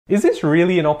Is this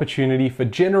really an opportunity for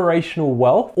generational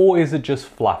wealth, or is it just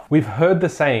fluff? We've heard the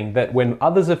saying that when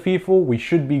others are fearful, we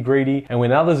should be greedy, and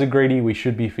when others are greedy, we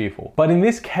should be fearful. But in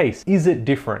this case, is it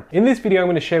different? In this video, I'm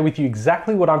going to share with you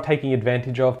exactly what I'm taking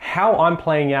advantage of, how I'm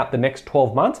playing out the next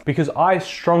 12 months, because I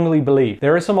strongly believe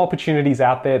there are some opportunities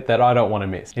out there that I don't want to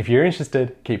miss. If you're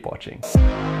interested, keep watching.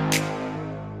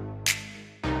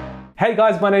 Hey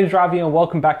guys, my name is Ravi and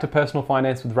welcome back to Personal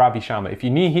Finance with Ravi Sharma. If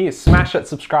you're new here, smash that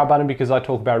subscribe button because I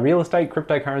talk about real estate,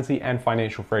 cryptocurrency, and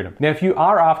financial freedom. Now, if you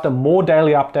are after more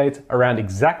daily updates around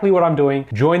exactly what I'm doing,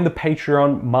 join the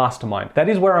Patreon Mastermind. That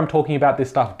is where I'm talking about this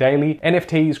stuff daily,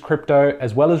 NFTs, crypto,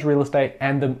 as well as real estate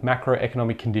and the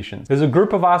macroeconomic conditions. There's a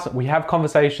group of us, we have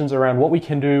conversations around what we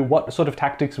can do, what sort of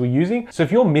tactics we're using. So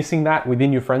if you're missing that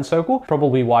within your friend circle,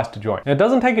 probably wise to join. Now, it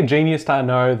doesn't take a genius to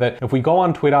know that if we go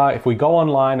on Twitter, if we go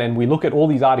online and we look at all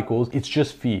these articles, it's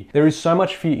just fear. There is so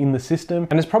much fear in the system,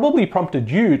 and it's probably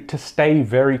prompted you to stay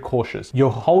very cautious.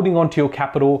 You're holding on to your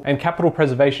capital, and capital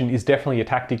preservation is definitely a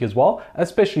tactic as well,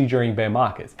 especially during bear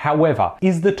markets. However,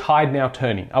 is the tide now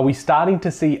turning? Are we starting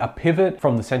to see a pivot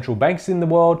from the central banks in the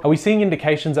world? Are we seeing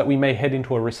indications that we may head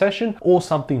into a recession or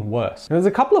something worse? And there's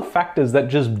a couple of factors that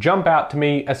just jump out to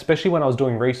me, especially when I was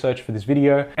doing research for this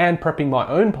video and prepping my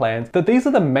own plans, that these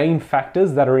are the main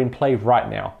factors that are in play right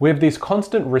now. We have this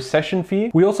constant recession fear.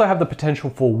 We also have the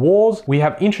potential for wars. We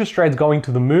have interest rates going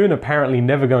to the moon, apparently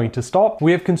never going to stop.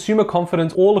 We have consumer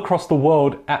confidence all across the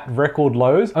world at record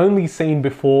lows, only seen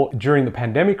before during the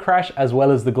pandemic crash, as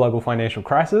well as the global financial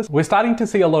crisis. We're starting to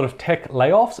see a lot of tech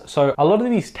layoffs. So a lot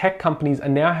of these tech companies are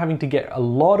now having to get a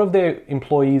lot of their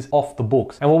employees off the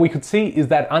books. And what we could see is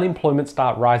that unemployment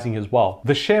start rising as well.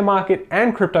 The share market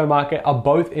and crypto market are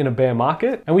both in a bear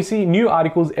market. And we see new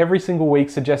articles every single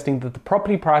week suggesting that the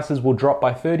property prices will drop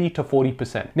by 30 to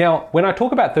 40%. Now, when I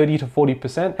talk about 30 to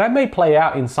 40%, that may play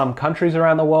out in some countries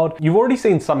around the world. You've already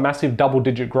seen some massive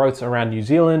double-digit growths around New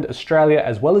Zealand, Australia,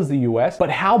 as well as the US, but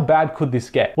how bad could this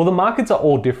get? Well, the markets are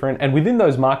all different, and within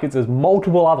those markets, there's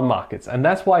multiple other markets, and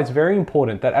that's why it's very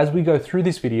important that as we go through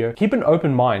this video, keep an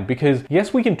open mind, because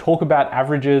yes, we can talk about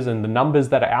averages and the numbers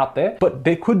that are out there, but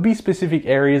there could be specific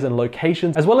areas and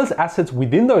locations, as well as assets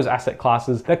within those asset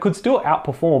classes that could still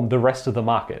outperform the rest of the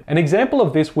market. An example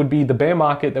of this would be the bear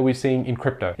market that we're seeing in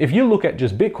crypto. If you look at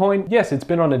just Bitcoin, yes, it's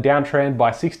been on a downtrend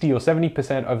by 60 or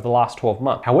 70% over the last 12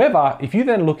 months. However, if you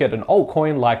then look at an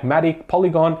altcoin like Matic,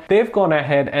 Polygon, they've gone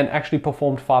ahead and actually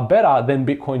performed far better than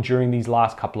Bitcoin during these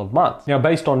last couple of months. Now,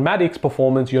 based on Matic's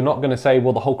performance, you're not going to say,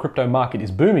 well, the whole crypto market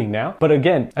is booming now. But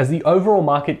again, as the overall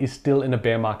market is still in a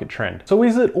bear market trend. So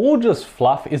is it all just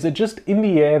fluff? Is it just in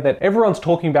the air that everyone's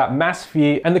talking about mass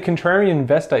fear and the contrarian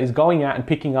investor is going out and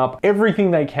picking up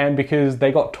everything they can because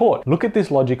they got taught? Look at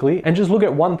this logically and just look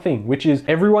at one thing, which is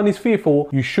everyone is fearful,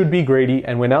 you should be greedy,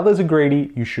 and when others are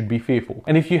greedy, you should be fearful.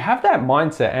 And if you have that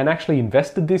mindset and actually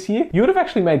invested this year, you would have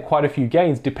actually made quite a few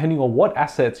gains depending on what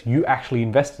assets you actually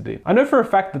invested in. I know for a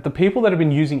fact that the people that have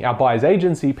been using our buyer's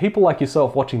agency, people like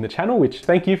yourself watching the channel, which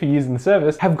thank you for using the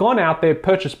service, have gone out there,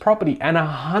 purchased property, and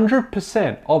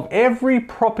 100% of every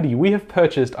property we have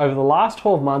purchased over the last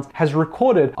 12 months has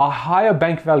recorded a higher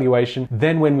bank valuation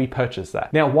than when we purchased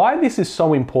that. Now, why this is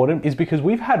so important is because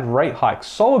we've had rate hikes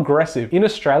so aggressive in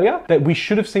Australia that we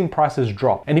should have seen prices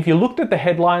drop. And if you looked at the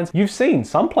headlines, you've seen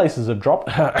some places have dropped.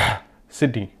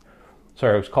 Sydney.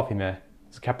 Sorry, I was coughing there.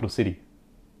 It's the capital city.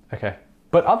 Okay.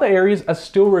 But other areas are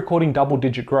still recording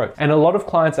double-digit growth. And a lot of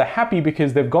clients are happy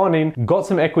because they've gone in, got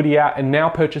some equity out, and now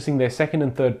purchasing their second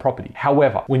and third property.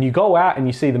 However, when you go out and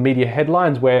you see the media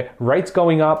headlines where rates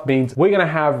going up means we're gonna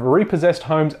have repossessed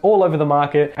homes all over the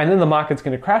market, and then the market's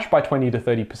gonna crash by 20 to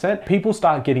 30%, people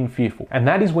start getting fearful. And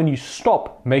that is when you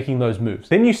stop making those moves.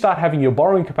 Then you start having your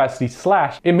borrowing capacity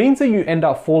slashed. It means that you end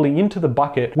up falling into the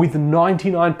bucket with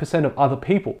 99% of other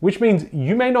people, which means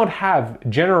you may not have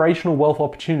generational wealth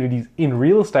opportunities in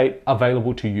real estate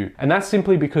available to you. And that's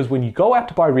simply because when you go out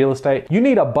to buy real estate, you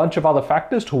need a bunch of other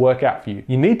factors to work out for you.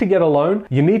 You need to get a loan,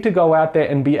 you need to go out there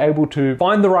and be able to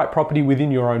find the right property within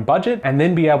your own budget, and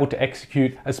then be able to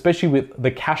execute, especially with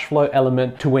the cash flow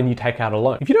element to when you take out a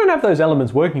loan. If you don't have those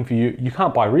elements working for you, you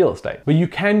can't buy real estate. But you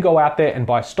can go out there and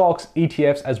buy stocks,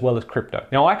 ETFs, as well as crypto.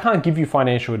 Now, I can't give you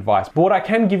financial advice, but what I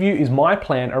can give you is my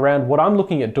plan around what I'm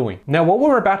looking at doing. Now, what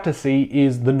we're about to see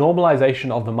is the normalization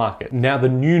of the market. Now, the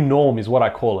new norm is what I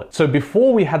call it. So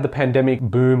before we had the pandemic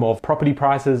boom of property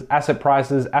prices, asset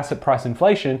price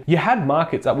inflation, you had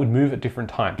markets that would move at different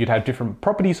times. You'd have different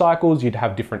property cycles, you'd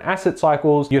have different asset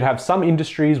cycles, you'd have some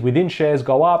industries within shares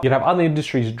go up, you'd have other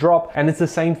industries drop, and it's the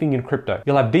same thing in crypto.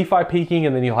 You'll have DeFi peaking,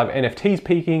 and then you'll have NFTs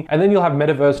peaking, and then you'll have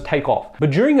metaverse take off.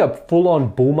 But during a full-on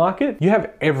bull market, you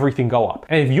have everything go up.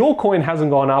 And if your coin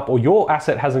hasn't gone up or your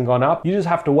asset hasn't gone up, you just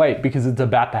have to wait because it's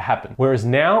about to happen. Whereas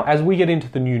now, as we get into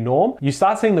the new norm, you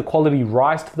start seeing the quality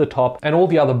rise to the top and all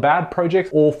the other bad projects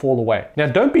all fall away. Now,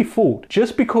 don't be fooled.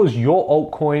 Just because your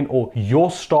altcoin or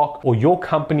your stock or your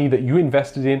company that you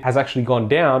invested in has actually gone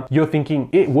down, you're thinking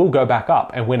it will go back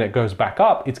up. And when it goes back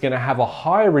up, it's going to have a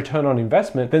higher return on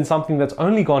investment than something that's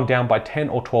only gone down by 10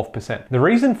 or 12%. The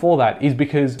reason for that is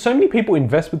because so many people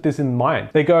invest with this in mind.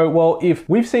 They go, well, if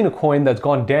we've seen a coin that's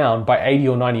gone down by 80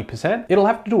 or 90%, it'll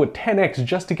have to do a 10x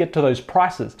just to get to those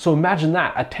prices. So imagine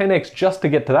that, a 10x just to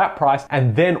get to that price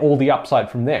and then all the upside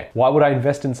from there. Why would I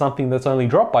invest in something that's only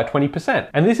dropped by 20%?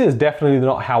 And this is definitely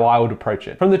not how I would approach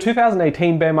it. From the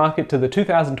 2018 bear market to the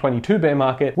 2022 bear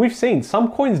market, we've seen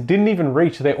some coins didn't even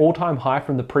reach their all-time high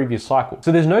from the previous cycle.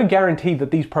 So there's no guarantee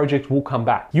that these projects will come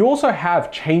back. You also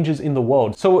have changes in the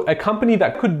world. So a company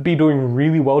that could be doing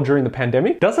really well during the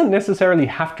pandemic doesn't necessarily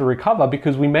have to recover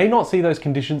because we may not see those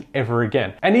conditions ever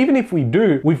again. And even if we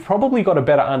do, we've probably got a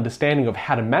better understanding of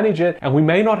how to manage it, and we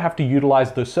may not have to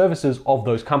utilize the services of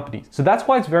those companies. So that's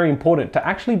why it's very important to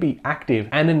actually be active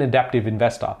and an adaptive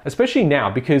investor, especially now,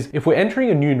 because if we're entering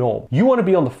a new norm, you want to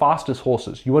be on the fastest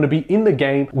horses. You want to be in the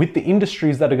game with the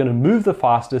industries that are going to move the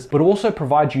fastest, but also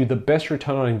provide you the best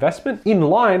return on investment in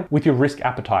line with your risk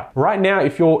appetite. Right now,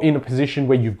 if you're in a position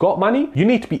where you've got money, you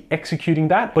need to be executing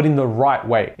that, but in the right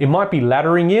way. It might be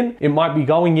laddering in, it might be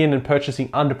going in and purchasing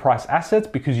underpriced assets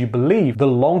because you believe the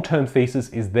long-term thesis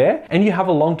is there and you have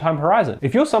a long-term horizon.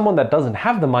 If you're someone that doesn't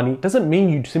have the money, doesn't mean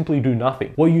you simply do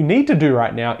nothing. What you need to do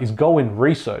right now is go and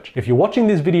research. If you're watching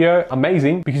this video,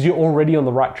 amazing, because you're already on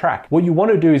the right track. What you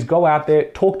want to do is go out there,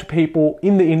 talk to people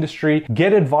in the industry,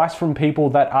 get advice from people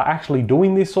that are actually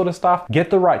doing this sort of stuff, get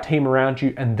the right team around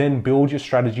you, and then build your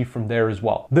strategy from there as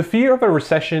well. The fear of a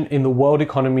recession in the world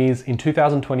economies in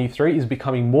 2023 is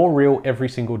becoming more real every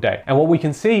single day. And what we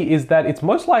can see is that it's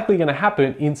most likely going to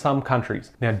happen in some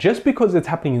countries. Now, just because it's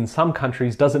happening in some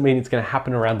countries doesn't mean it's going to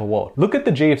happen around the world. Look at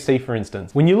the GFC, for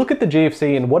instance. When you look at the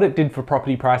GFC and what it did for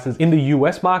property prices in the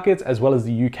US markets as well as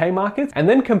the UK markets, and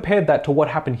then compared that to what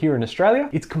happened here in Australia,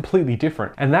 it's completely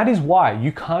different. And that is why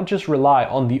you can't just rely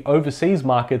on the overseas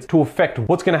markets to affect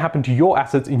what's going to happen to your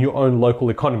assets in your own local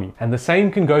economy. And the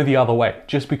same can go the other way.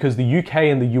 Just because the UK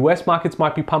and the US markets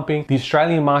might be pumping, the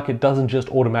Australian market doesn't just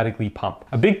automatically pump.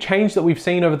 A big change that we've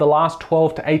seen over the last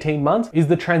 12 to 18 months is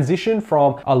the transition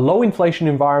from a low inflation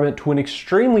environment to an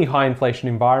extremely high inflation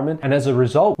environment. And as a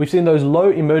result, we've seen those low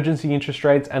emergency interest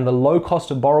rates and the low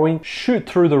cost of borrowing shoot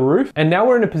through the roof. And now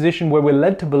we're in a position where we're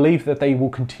led to believe that they will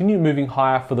continue moving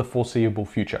higher for the foreseeable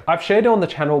future. I've shared on the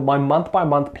channel my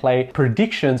month-by-month play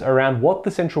predictions around what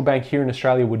the central bank here in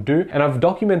Australia would do, and I've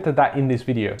documented that in this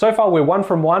video. So far, we're 1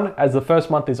 from 1 as the first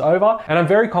month is over, and I'm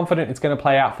very confident it's going to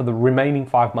play out for the remaining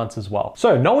 5 months as well.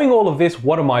 So knowing all of this,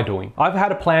 what am I doing? I've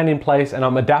had a plan in place and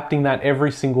I'm adapting that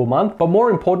every single month, but more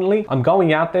importantly, I'm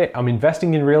going out there, I'm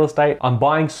investing in real estate, I'm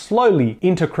buying slowly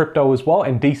into crypto as well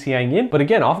and DCAing in. But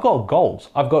again, I've got goals.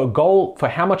 I've got a goal for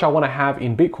how much I want to have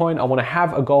in Bitcoin. I want to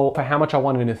have a goal for how much I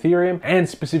want in Ethereum and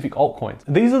specific altcoins.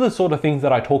 These are the sort of things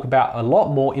that I talk about a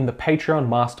lot more in the Patreon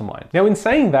mastermind. Now, in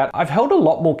saying that, I've held a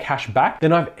lot more cash back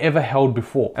than I've ever held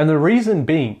before. And the reason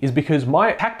being is because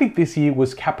my tactic this year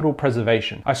was capital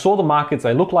preservation. I saw the markets,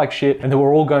 they looked like shit, and they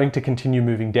were all going to continue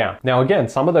moving down. Now, again,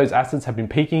 some of those assets have been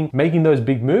peaking, making those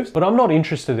big moves, but I'm not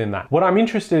interested in that. What I'm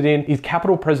interested in is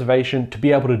capital preservation to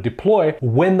be able to deploy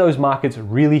when those markets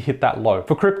really hit that low.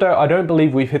 For crypto, I don't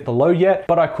believe we've hit the low yet,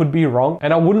 but I could be wrong,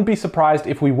 and I wouldn't be surprised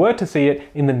if we were to see it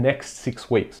in the next 6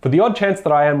 weeks. For the odd chance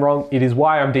that I am wrong, it is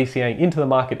why I'm DCAing into the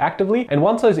market actively, and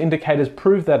once those indicators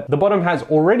prove that the bottom has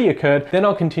already occurred, then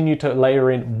I'll continue to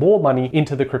layer in more money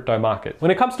into the crypto market.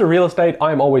 When it comes to real estate,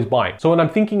 I am always buying. So when I'm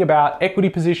thinking about equity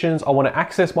positions, I want to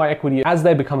access my equity as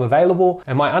they become available,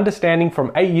 and my understanding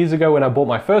from 8 years ago when I bought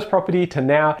my first property to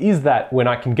now is that when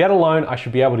I can get a loan, I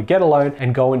should be able to get a loan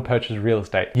and go and purchase real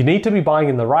estate. You need to be buying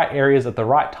in the right areas at the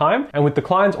right time, and with the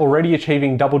clients already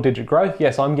achieving double-digit growth,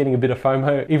 yes, I'm getting a bit of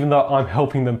FOMO, even though I'm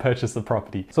helping them purchase the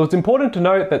property. So it's important to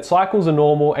note that cycles are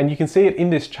normal, and you can see it in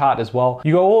this chart as well.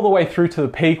 You go all the way through to the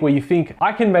peak where you think,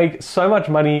 I can make so much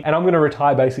money and I'm going to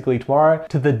retire basically tomorrow,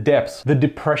 to the depths, the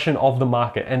depression of the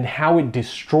market and how it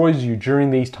destroys you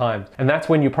during these times. And that's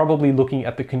when you're probably looking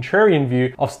at the contrarian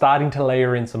view of starting to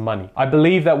layer in some money. I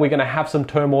believe that we're going to have some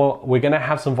turmoil, we're we're gonna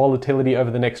have some volatility over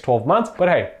the next 12 months, but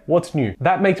hey, what's new?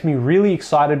 That makes me really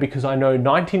excited because I know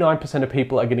 99% of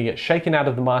people are gonna get shaken out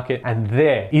of the market, and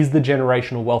there is the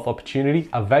generational wealth opportunity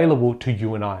available to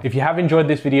you and I. If you have enjoyed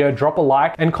this video, drop a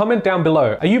like and comment down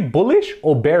below. Are you bullish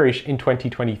or bearish in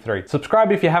 2023?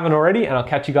 Subscribe if you haven't already, and I'll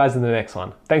catch you guys in the next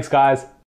one. Thanks, guys.